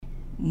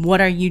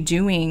What are you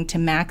doing to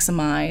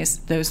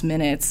maximize those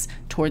minutes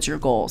towards your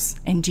goals?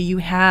 And do you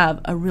have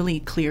a really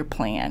clear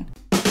plan?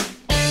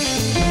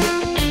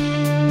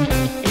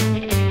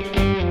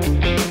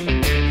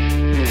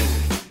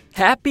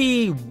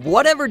 Happy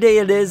whatever day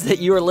it is that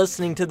you are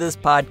listening to this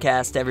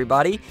podcast,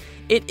 everybody.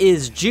 It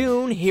is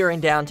June here in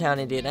downtown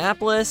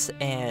Indianapolis,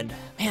 and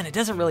man, it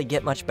doesn't really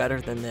get much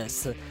better than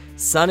this. The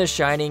sun is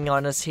shining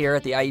on us here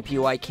at the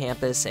IUPUI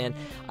Campus, and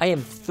I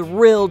am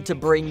thrilled to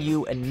bring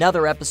you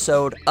another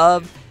episode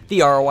of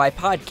the ROI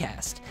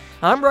Podcast.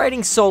 I'm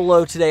riding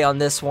solo today on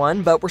this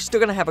one, but we're still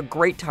going to have a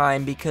great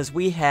time because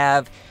we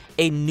have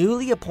a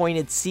newly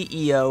appointed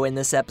CEO in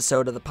this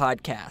episode of the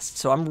podcast,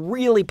 so I'm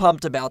really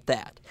pumped about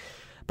that.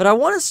 But I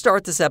want to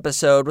start this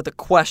episode with a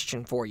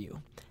question for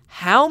you.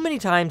 How many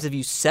times have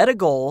you set a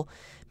goal,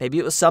 maybe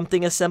it was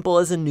something as simple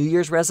as a New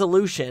Year's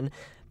resolution,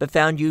 but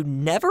found you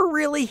never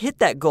really hit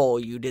that goal?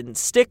 You didn't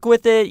stick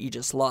with it, you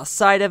just lost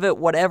sight of it,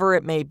 whatever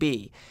it may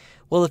be.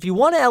 Well, if you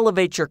want to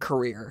elevate your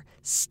career,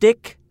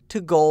 stick to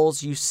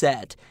goals you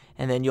set,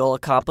 and then you'll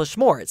accomplish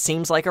more. It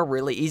seems like a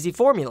really easy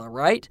formula,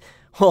 right?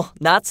 Well,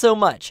 not so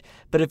much.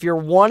 But if you're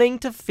wanting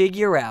to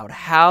figure out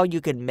how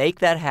you can make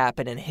that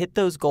happen and hit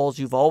those goals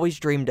you've always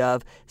dreamed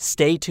of,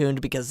 stay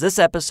tuned because this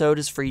episode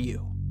is for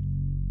you.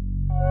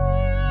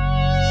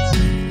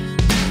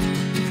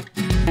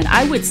 And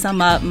I would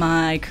sum up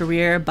my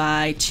career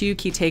by two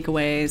key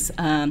takeaways.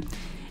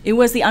 It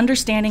was the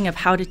understanding of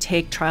how to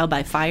take trial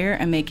by fire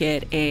and make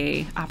it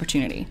an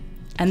opportunity.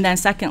 And then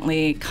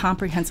secondly,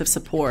 comprehensive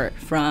support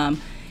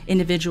from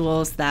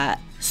individuals that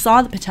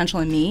saw the potential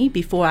in me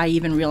before I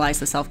even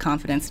realized the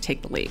self-confidence to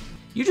take the leap.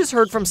 You just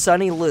heard from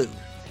Sunny Liu,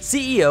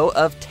 CEO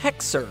of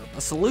Techserv,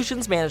 a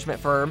solutions management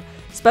firm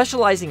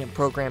specializing in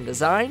program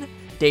design,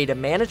 data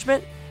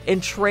management,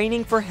 and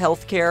training for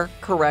healthcare,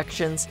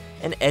 corrections,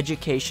 and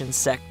education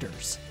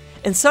sectors.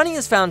 And Sunny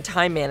has found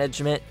time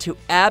management to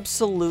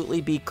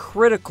absolutely be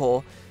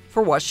critical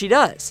for what she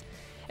does.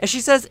 And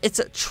she says it's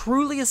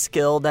truly a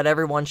skill that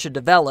everyone should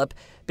develop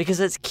because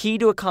it's key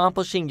to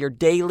accomplishing your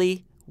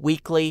daily,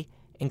 weekly,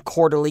 and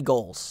quarterly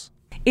goals.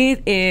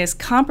 It is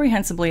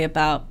comprehensively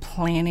about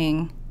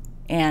planning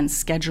and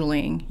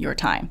scheduling your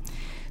time.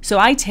 So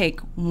I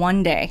take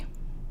one day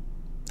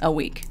a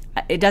week.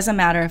 It doesn't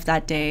matter if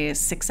that day is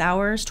 6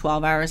 hours,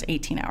 12 hours,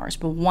 18 hours,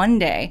 but one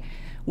day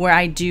where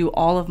I do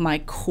all of my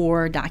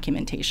core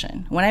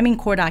documentation. When I mean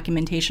core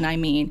documentation, I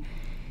mean,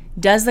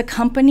 does the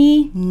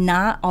company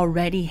not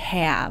already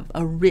have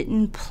a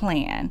written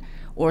plan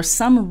or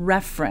some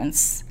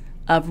reference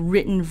of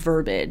written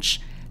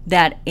verbiage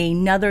that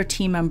another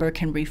team member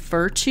can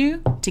refer to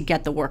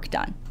get the work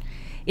done?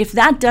 If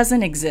that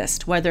doesn't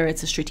exist, whether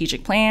it's a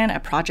strategic plan, a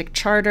project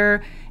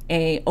charter,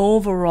 a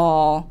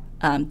overall,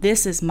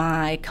 this is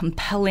my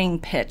compelling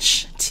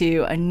pitch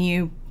to a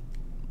new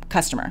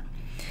customer.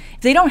 If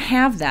they don't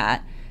have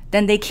that,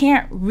 then they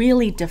can't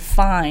really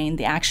define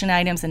the action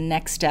items and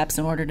next steps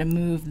in order to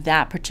move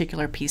that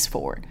particular piece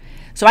forward.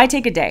 So I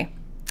take a day.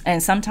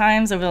 And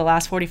sometimes over the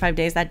last 45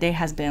 days, that day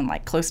has been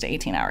like close to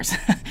 18 hours.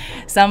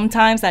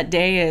 Sometimes that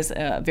day is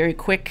very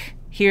quick.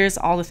 Here's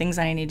all the things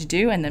that I need to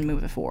do and then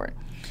move it forward.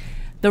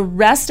 The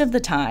rest of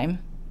the time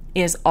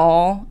is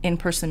all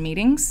in-person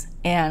meetings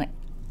and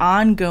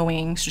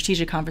ongoing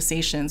strategic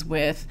conversations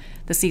with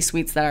the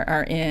C-suites that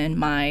are in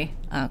my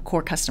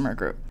core customer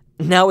group.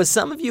 Now, as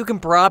some of you can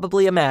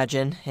probably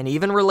imagine and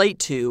even relate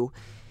to,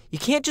 you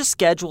can't just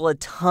schedule a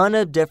ton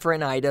of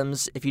different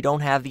items if you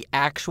don't have the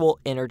actual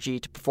energy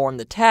to perform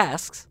the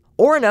tasks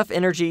or enough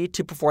energy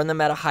to perform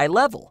them at a high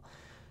level.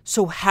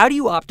 So how do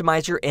you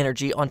optimize your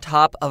energy on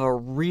top of a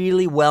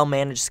really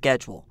well-managed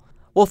schedule?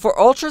 Well, for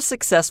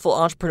ultra-successful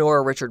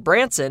entrepreneur Richard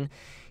Branson,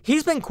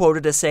 he's been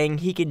quoted as saying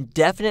he can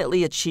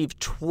definitely achieve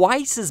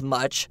twice as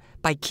much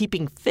by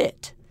keeping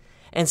fit.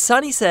 And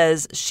Sunny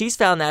says she's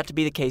found that to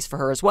be the case for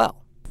her as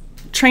well.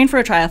 Train for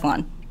a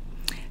triathlon.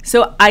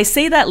 So I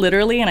say that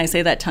literally and I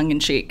say that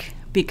tongue-in-cheek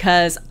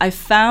because I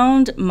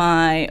found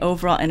my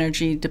overall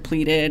energy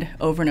depleted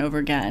over and over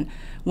again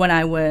when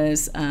I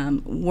was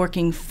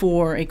working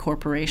for a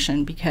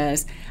corporation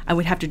because I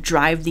would have to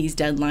drive these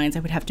deadlines.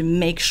 I would have to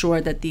make sure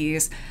that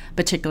these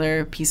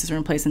particular pieces were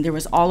in place, and there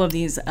was all of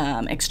these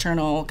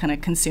external kind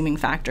of consuming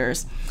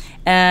factors.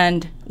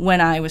 And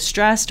when I was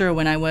stressed or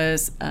when I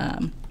was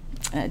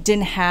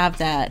didn't have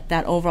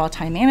that overall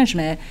time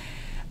management,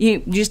 you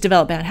just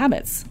develop bad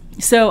habits.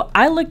 So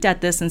I looked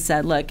at this and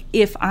said, look,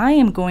 if I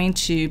am going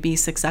to be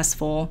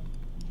successful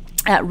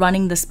at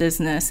running this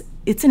business,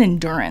 it's an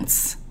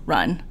endurance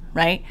run,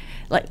 right?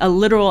 Like a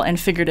literal and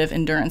figurative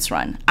endurance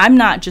run. I'm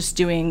not just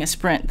doing a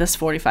sprint this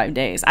 45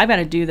 days. I've got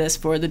to do this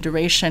for the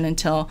duration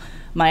until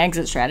my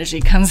exit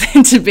strategy comes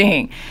into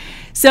being.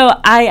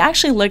 So I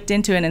actually looked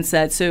into it and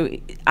said, so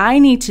I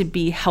need to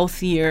be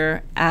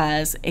healthier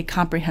as a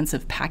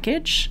comprehensive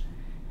package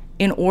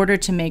in order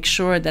to make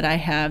sure that I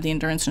have the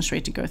endurance and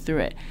strength to go through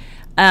it.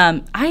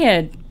 I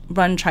had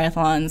run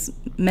triathlons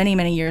many,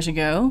 many years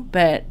ago,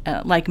 but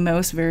like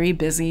most very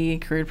busy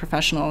career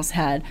professionals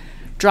had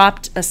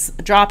dropped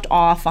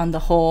off on the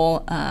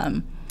whole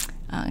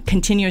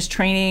continuous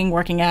training,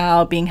 working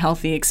out, being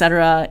healthy,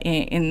 etc.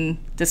 In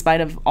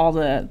despite of all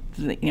the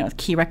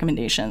key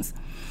recommendations.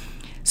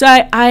 So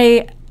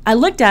I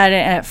looked at it,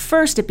 and at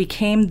first it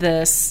became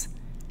this: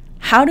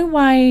 how do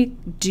I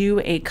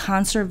do a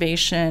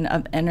conservation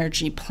of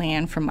energy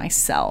plan for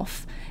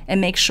myself and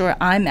make sure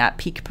I'm at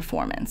peak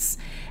performance?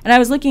 And I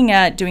was looking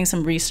at doing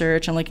some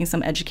research and looking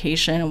some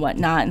education and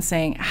whatnot, and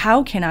saying,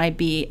 how can I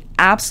be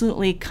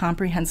absolutely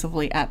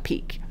comprehensively at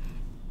peak?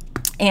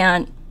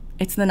 And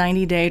it's the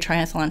 90-day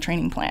triathlon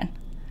training plan.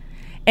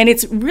 And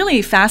it's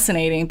really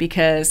fascinating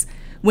because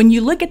when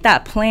you look at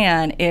that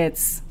plan,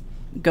 it's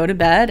go to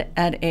bed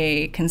at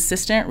a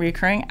consistent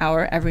recurring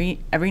hour every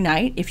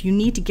night. If you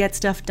need to get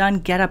stuff done,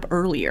 get up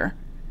earlier,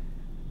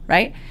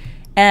 right?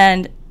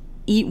 And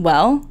eat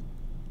well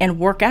and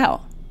work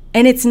out.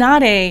 And it's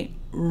not a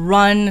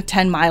run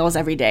 10 miles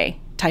every day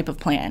type of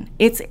plan.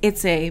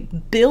 It's a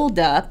build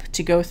up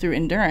to go through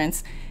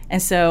endurance.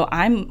 And so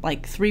I'm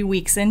like 3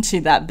 weeks into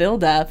that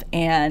build up,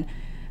 and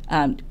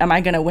am I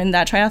going to win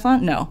that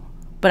triathlon? No,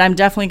 but I'm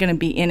definitely going to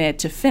be in it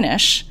to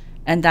finish.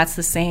 And that's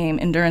the same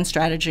endurance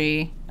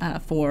strategy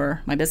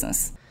for my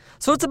business.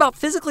 So it's about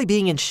physically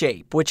being in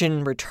shape, which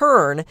in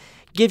return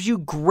gives you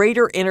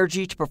greater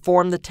energy to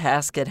perform the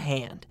task at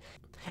hand.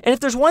 And if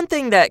there's one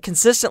thing that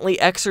consistently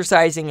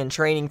exercising and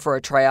training for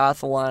a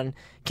triathlon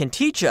can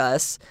teach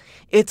us,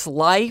 it's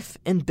life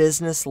and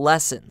business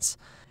lessons.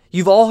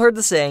 You've all heard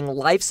the saying,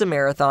 life's a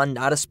marathon,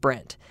 not a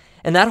sprint.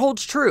 And that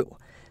holds true.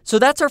 So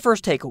that's our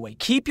first takeaway.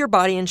 Keep your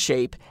body in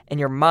shape and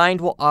your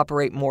mind will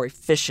operate more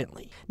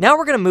efficiently. Now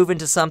we're going to move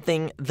into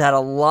something that a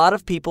lot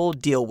of people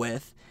deal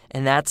with,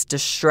 and that's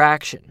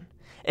distraction.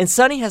 And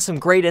Sunny has some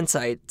great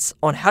insights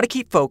on how to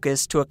keep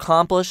focused to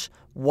accomplish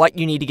what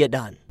you need to get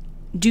done.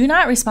 Do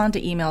not respond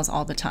to emails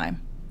all the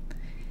time.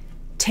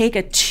 Take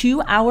a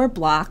 2-hour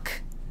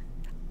block,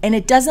 and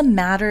it doesn't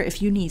matter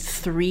if you need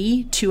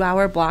 3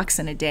 2-hour blocks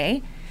in a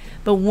day,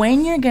 but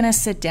when you're going to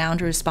sit down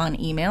to respond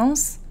to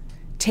emails,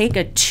 take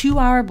a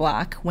 2-hour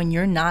block when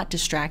you're not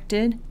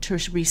distracted to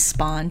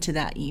respond to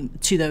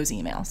those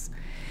emails.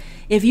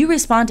 If you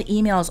respond to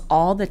emails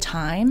all the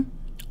time,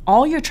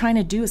 all you're trying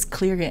to do is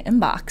clear your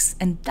inbox,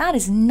 and that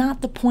is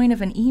not the point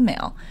of an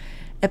email.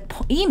 An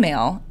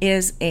email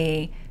is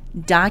a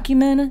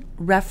document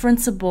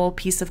referenceable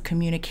piece of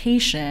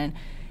communication,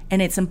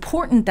 and it's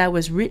important that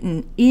was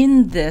written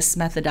in this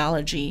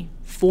methodology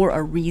for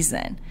a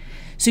reason.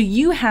 So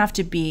you have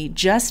to be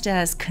just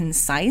as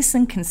concise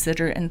and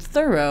considerate and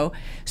thorough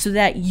so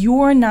that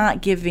you're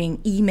not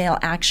giving email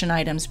action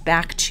items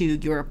back to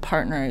your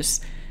partners,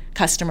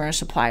 customers,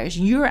 suppliers.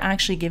 You're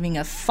actually giving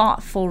a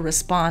thoughtful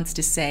response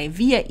to say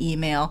via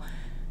email,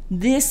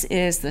 this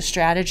is the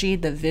strategy,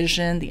 the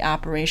vision, the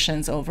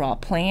operations overall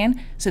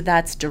plan. So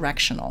that's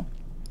directional.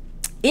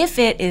 If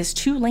it is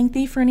too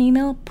lengthy for an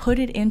email, put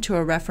it into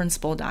a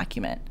referenceable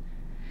document.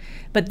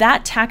 But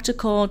that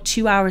tactical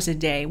 2 hours a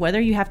day,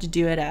 whether you have to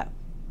do it at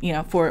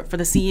for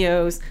the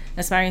CEOs,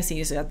 aspiring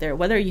CEOs out there,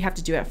 whether you have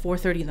to do it at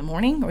 4:30 in the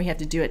morning or you have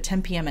to do it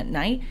 10 p.m. at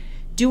night,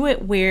 do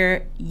it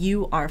where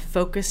you are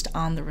focused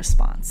on the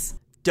response.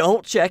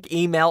 Don't check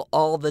email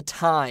all the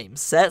time.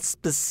 Set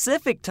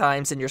specific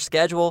times in your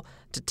schedule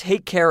to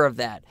take care of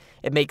that.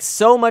 It makes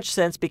so much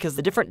sense because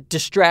the different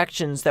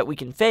distractions that we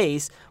can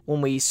face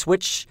when we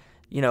switch,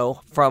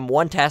 from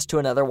one task to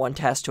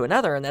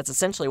another, and that's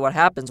essentially what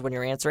happens when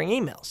you're answering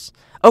emails.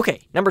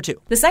 Okay, number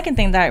 2. The second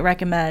thing that I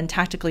recommend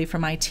tactically for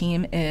my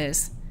team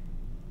is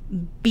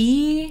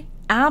be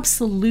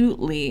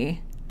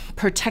absolutely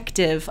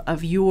protective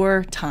of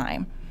your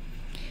time.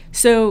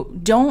 So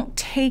don't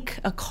take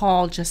a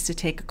call just to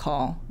take a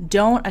call.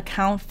 Don't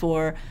account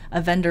for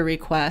a vendor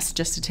request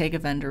just to take a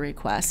vendor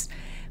request.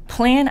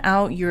 Plan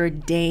out your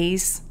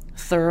days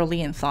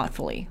thoroughly and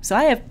thoughtfully. So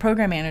I have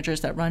program managers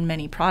that run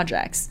many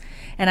projects,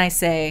 and I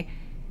say,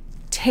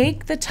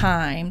 take the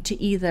time to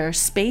either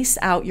space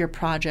out your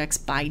projects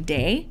by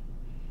day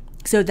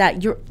so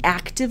that you're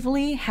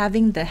actively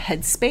having the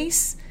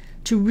headspace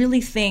to really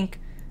think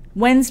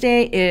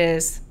Wednesday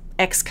is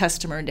X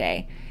customer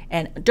day.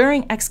 And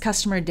during X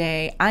customer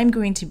day, I'm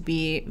going to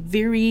be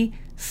very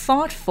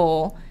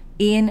thoughtful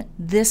in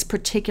this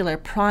particular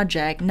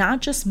project,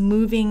 not just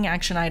moving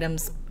action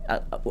items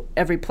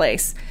every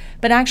place,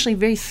 but actually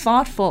very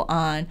thoughtful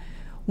on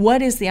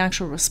what is the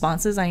actual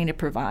responses I need to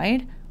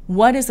provide,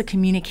 what is the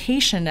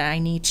communication that I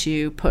need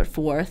to put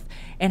forth,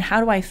 and how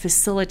do I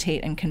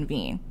facilitate and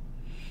convene.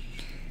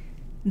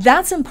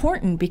 That's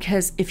important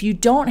because if you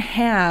don't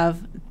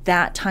have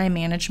that time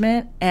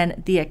management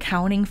and the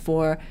accounting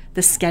for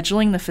the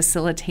scheduling, the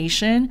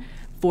facilitation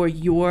for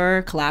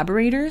your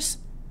collaborators,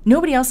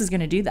 nobody else is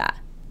going to do that.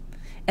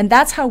 And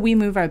that's how we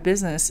move our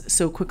business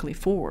so quickly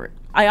forward.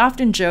 I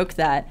often joke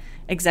that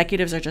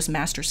executives are just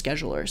master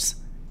schedulers,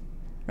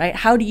 right?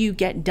 How do you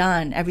get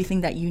done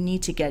everything that you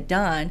need to get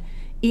done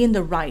in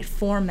the right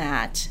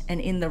format and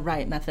in the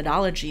right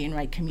methodology and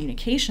right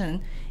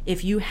communication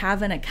if you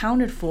haven't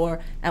accounted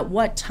for at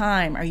what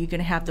time are you going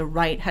to have the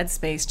right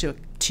headspace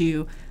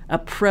to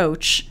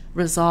approach,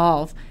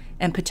 resolve,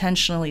 and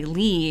potentially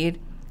lead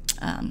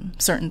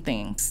certain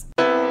things.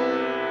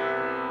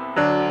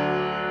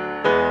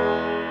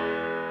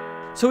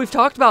 So we've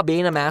talked about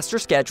being a master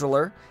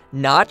scheduler,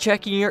 not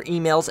checking your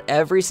emails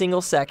every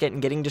single second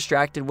and getting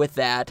distracted with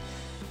that.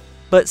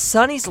 But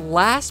Sunny's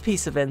last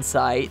piece of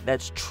insight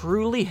that's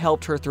truly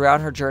helped her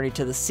throughout her journey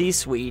to the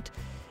C-suite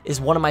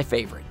is one of my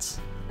favorites.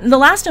 The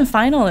last and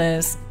final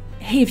is,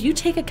 hey, if you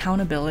take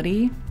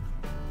accountability,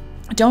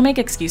 don't make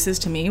excuses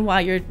to me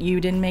why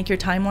you didn't make your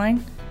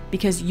timeline,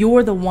 because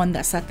you're the one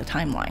that set the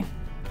timeline,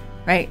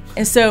 right?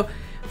 And so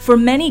for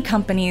many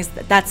companies,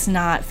 that's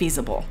not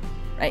feasible,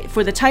 right?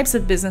 For the types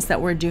of business that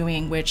we're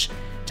doing, which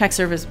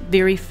Techserv is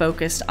very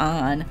focused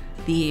on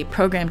the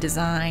program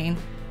design,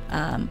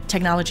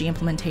 technology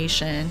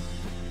implementation,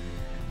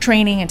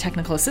 training, and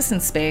technical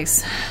assistance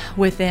space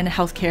within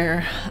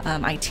healthcare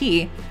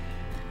IT,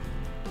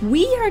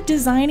 we are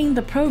designing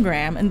the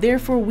program, and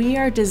therefore we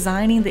are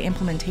designing the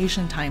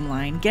implementation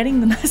timeline,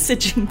 getting the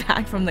messaging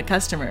back from the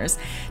customers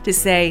to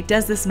say,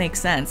 does this make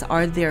sense?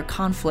 Are there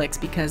conflicts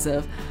because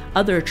of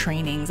other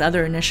trainings,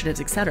 other initiatives,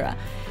 etc.?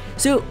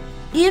 So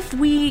if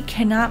we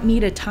cannot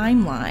meet a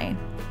timeline,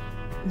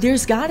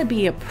 there's got to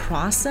be a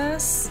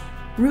process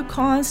root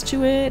cause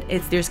to it.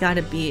 There's got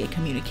to be a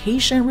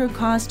communication root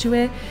cause to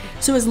it.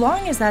 So as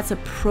long as that's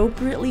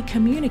appropriately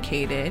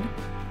communicated,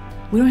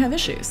 we don't have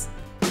issues.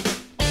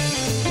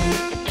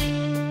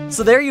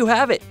 So there you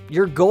have it.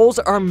 Your goals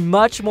are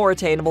much more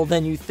attainable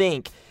than you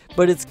think,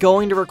 but it's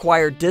going to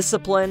require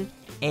discipline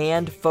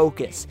and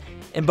focus.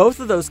 And both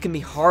of those can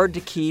be hard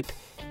to keep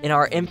in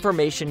our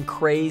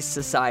information-crazed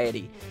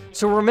society.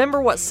 So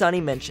remember what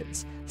Sunny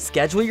mentions.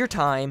 Schedule your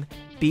time,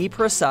 be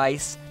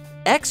precise,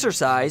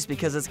 exercise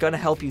because it's going to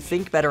help you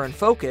think better and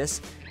focus,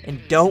 and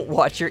don't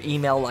watch your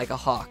email like a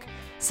hawk.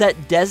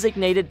 Set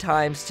designated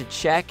times to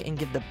check and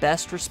give the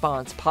best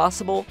response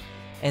possible,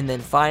 and then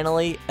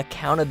finally,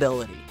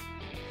 accountability.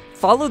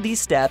 Follow these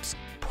steps,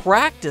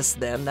 practice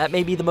them, that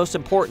may be the most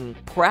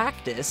important,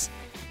 practice,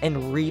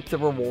 and reap the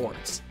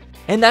rewards.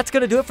 And that's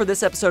going to do it for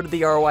this episode of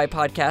the ROI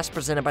Podcast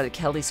presented by the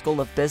Kelley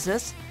School of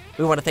Business.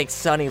 We want to thank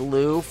Sunny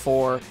Liu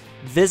for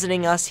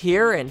visiting us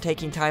here and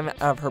taking time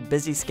out of her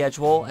busy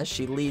schedule as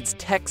she leads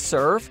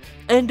Techserv.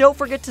 And don't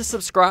forget to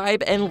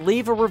subscribe and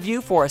leave a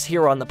review for us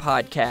here on the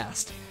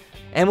podcast.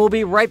 And we'll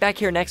be right back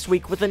here next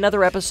week with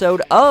another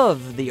episode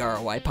of the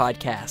ROI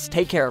Podcast.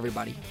 Take care,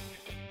 everybody.